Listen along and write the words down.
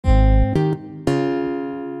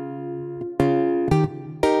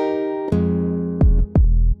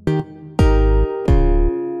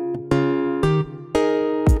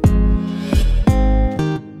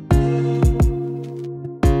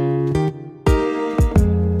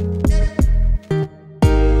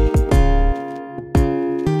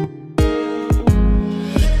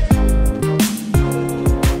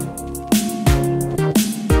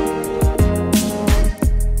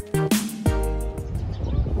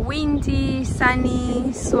windy,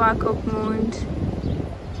 sunny Swakopmund.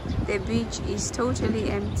 The beach is totally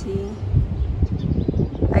empty.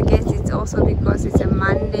 I guess it's also because it's a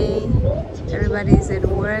Monday, everybody's at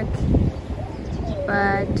work.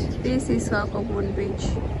 But this is Swakopmund Beach.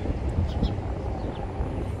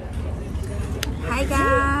 Hi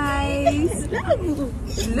guys!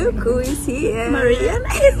 Look who is here!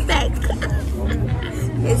 Mariana is back!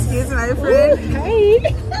 Excuse my friend.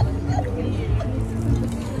 Hi!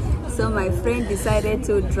 So my friend decided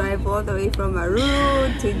to drive all the way from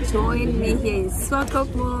Habour to join me here in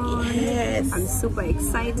Swakopmund. Yes! I'm super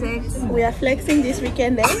excited. We are flexing this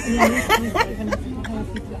weekend, eh?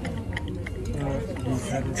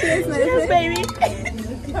 Cheers, my Cheers, baby!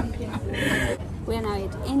 We're now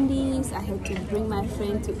at Andy's. I had to bring my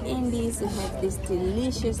friend to Andy's to have these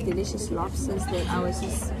delicious lobsters that I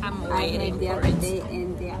had the other day,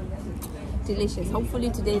 and they are delicious. Hopefully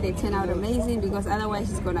today they turn out amazing, because otherwise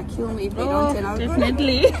she's gonna kill me if they don't turn out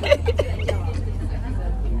definitely.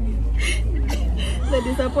 The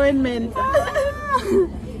disappointment.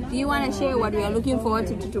 Do you want to share what we are looking forward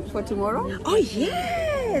to for tomorrow? Oh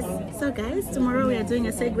yes! So guys, tomorrow we are doing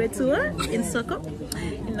a Segway tour in Swakop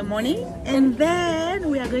in the morning, and then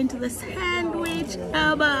we are going to the sandwich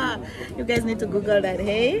Habour. You guys need to Google that,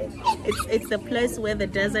 hey? It's the place where the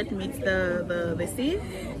desert meets the sea,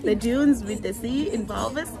 the dunes meet the sea in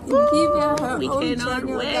Walvis. We cannot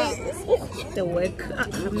wait. The work,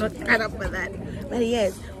 I'm not cut up for that. But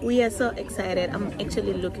yes, we are so excited. I'm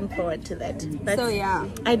actually looking forward to that. So yeah,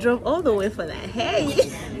 I drove all the way for that. Hey,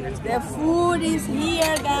 the food is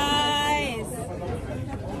here, guys.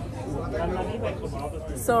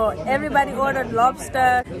 So everybody ordered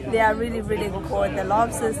lobster. They are really good. The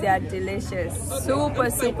lobsters, they are delicious, super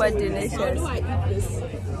delicious,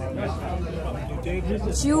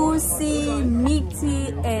 juicy,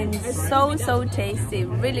 meaty, and so tasty.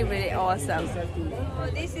 Really awesome. So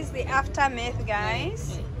this is the aftermath,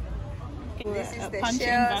 guys. This is the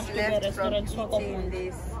shells left from eating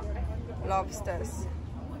these lobsters.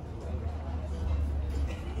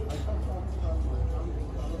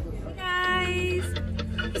 Guys,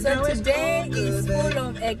 so today is full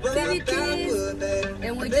of activities,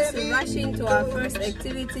 and we're just rushing to our first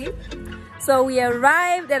activity. So we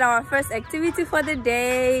arrived at our first activity for the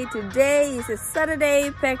day. Today is a Saturday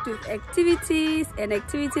packed with activities, and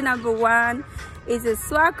activity number 1 is a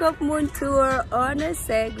Swakopmund tour on a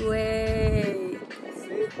Segway.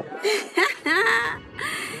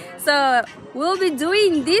 So we'll be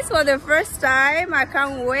doing this for the first time. I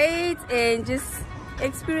can't wait and just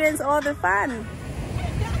experience all the fun.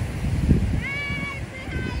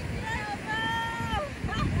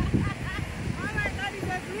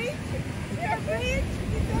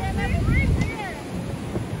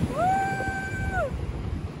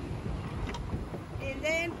 And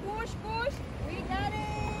then push, we got it.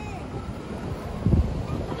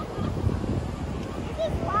 This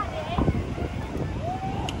is fun, eh?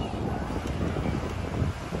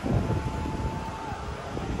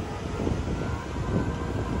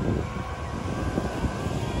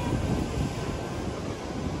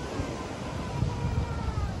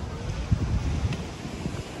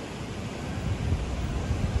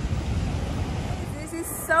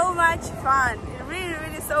 So much fun,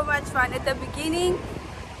 really so much fun. At the beginning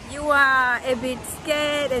you are a bit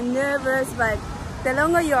scared and nervous, but the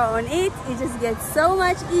longer you are on it, it just gets so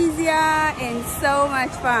much easier and so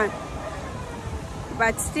much fun.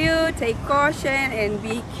 But still take caution and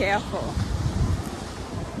be careful.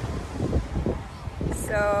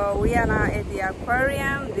 So we are now at the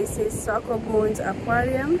aquarium. This is Swakopmund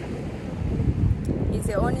Aquarium. It's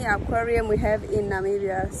the only aquarium we have in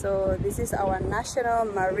Namibia, so this is our national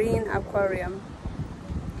marine aquarium.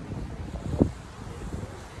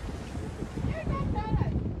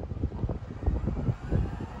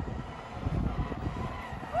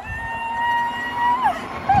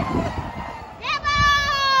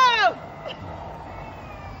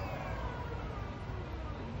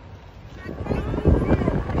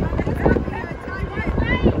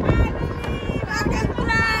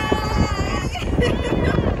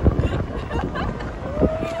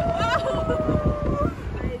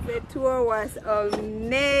 Was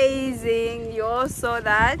amazing. You all saw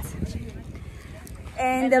that,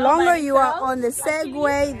 and the longer you are on the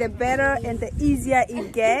Segway, the better and the easier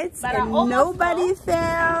it gets, and nobody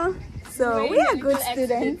fell. So we are good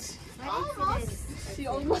students. She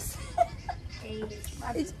almost.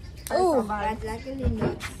 Oh,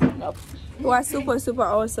 it was super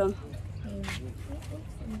awesome.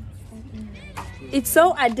 It's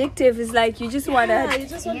so addictive. It's like you just wanna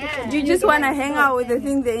hang out with the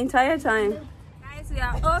thing the entire time. Guys, we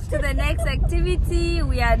are off to the next activity.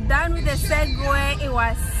 We are done with the Segway. It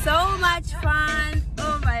was so much fun.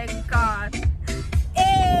 Oh my god.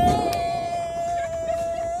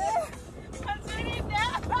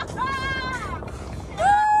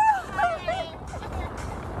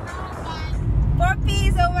 Poppy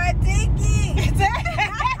is overtaking.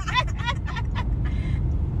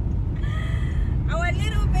 Our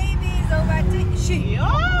little baby is overtaking.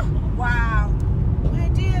 Wow. My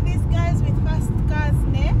dear, these guys with fast cars,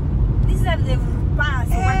 ne? These are the pass,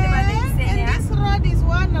 whatever they say. And this road is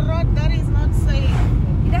one road that is not safe.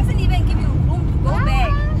 It doesn't even give you room to go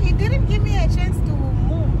back. He didn't give me a chance to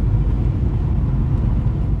move.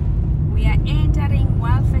 We are entering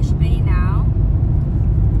Walfish Bay now.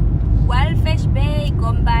 Walfish Bay,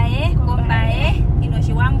 Gombae,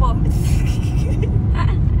 Inoshiwambo.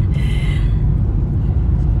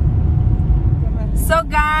 So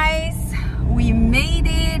guys, we made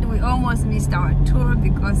it. We almost missed our tour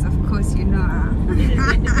because of course you know. This is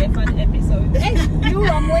going to be a fun episode.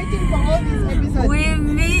 I'm waiting for all these episodes.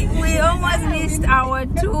 We almost missed our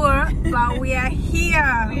tour, but we are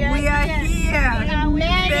here. We are here.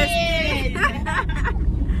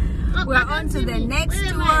 We're on to the next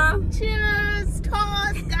tour. Cheers,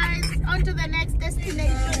 toast, guys. On to the next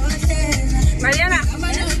destination. Mariana,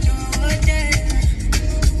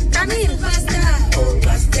 come in.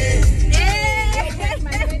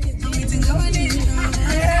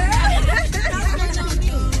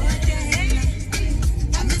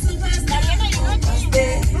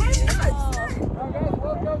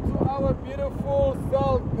 Welcome to our beautiful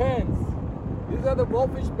salt pans. These are the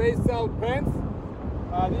Walfish Bay salt pans.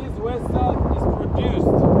 This is where salt is produced.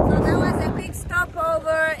 So that was a quick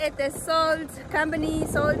stopover at the salt company,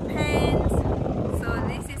 salt pans. So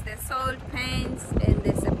this is the salt pans and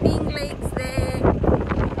there's a pink lakes there.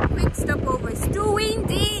 Quick stopover. It's too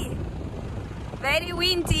windy. Very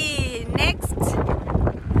windy. Next.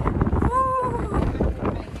 Woo.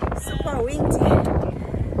 Super windy.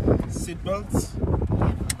 Seatbelts.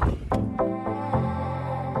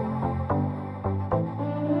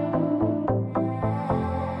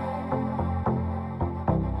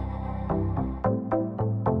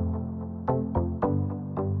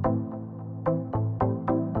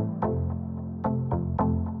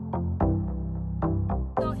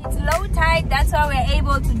 Low tide, that's why we're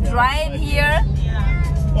able to drive here.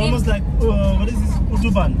 Almost like what is this?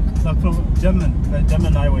 Autobahn, like from German, like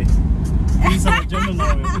German highway. This is a German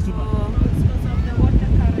highway, Autobahn. It's because of the water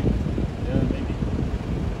current. Yeah, maybe.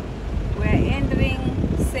 We're entering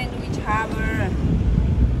Sandwich Harbour.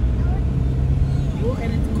 Oh,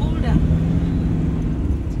 and it's colder.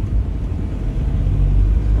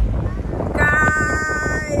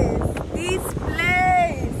 Guys, this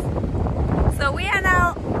place. So we are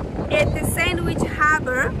now at the Sandwich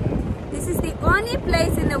Harbour. This is the only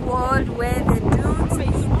place in the world where the dunes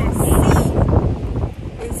meet the sea.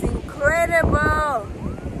 It's incredible.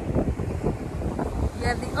 You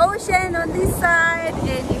have the ocean on this side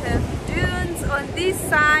and you have dunes on this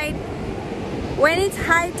side. When it's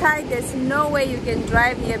high tide, there's no way you can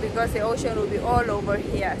drive here because the ocean will be all over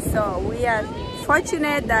here. So we are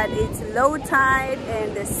fortunate that it's low tide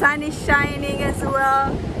and the sun is shining as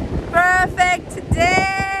well. Perfect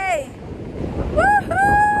day!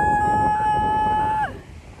 Woohoo!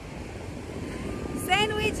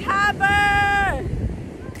 Sandwich Harbour!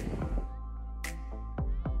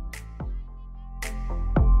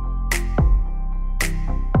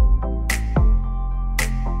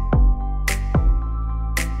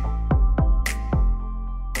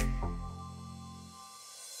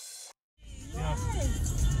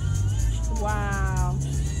 Wow.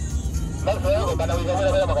 Look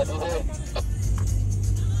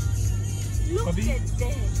at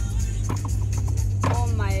that. Oh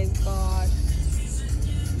my god.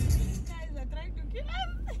 Guys are trying to kill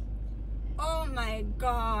us. Oh my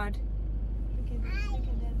god. Look at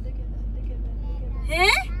that.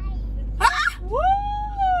 Eh? Ah! Woo!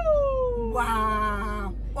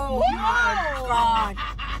 Wow. Oh Wow. my god.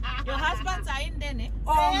 Your husbands are in there, eh?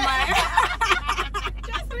 Oh my.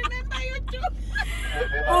 Just remember you two.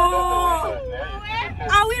 Oh.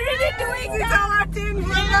 Are we really doing this our thing?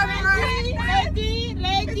 Ready.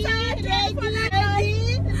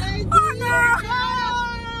 Oh no.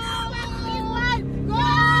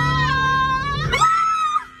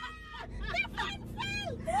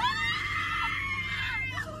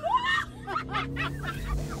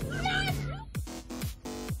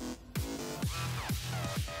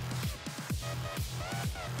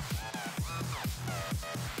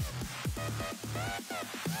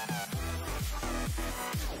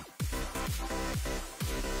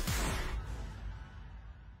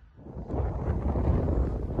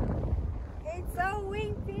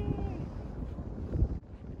 waiting.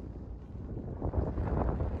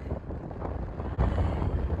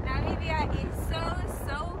 Namibia is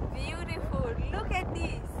so beautiful. Look at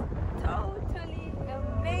this. Totally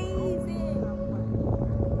amazing.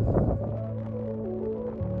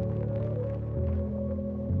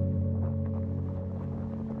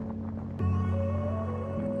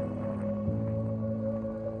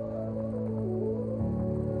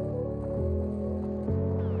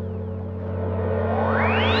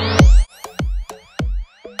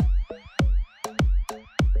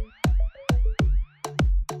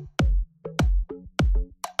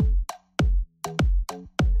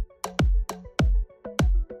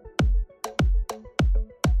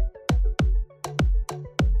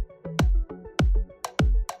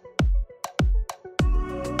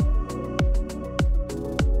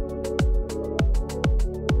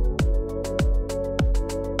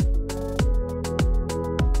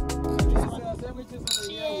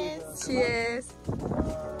 Cheers.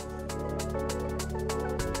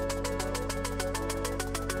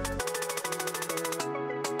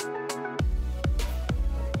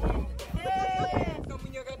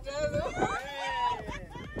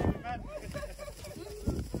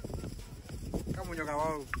 Kamu nyoka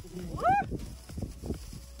wao.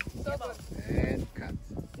 Cut.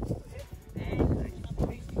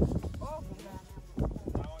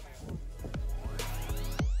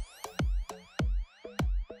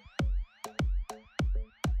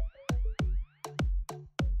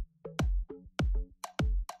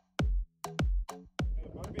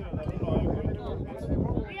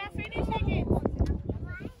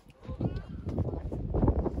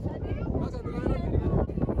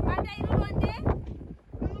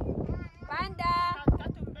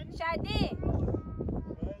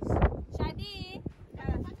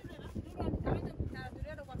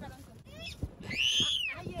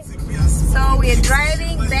 So we're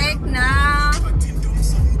driving back now.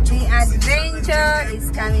 The adventure is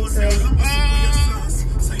coming to an end.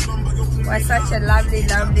 It was such a lovely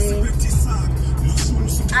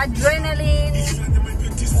adrenaline.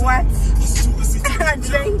 What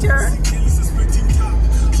adventure!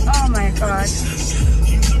 Oh my god.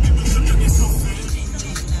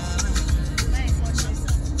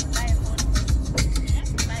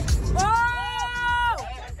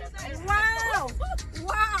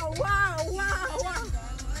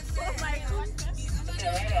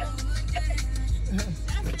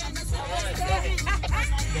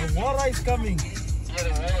 The water is coming.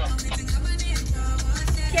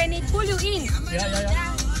 Can it pull you in? Yeah.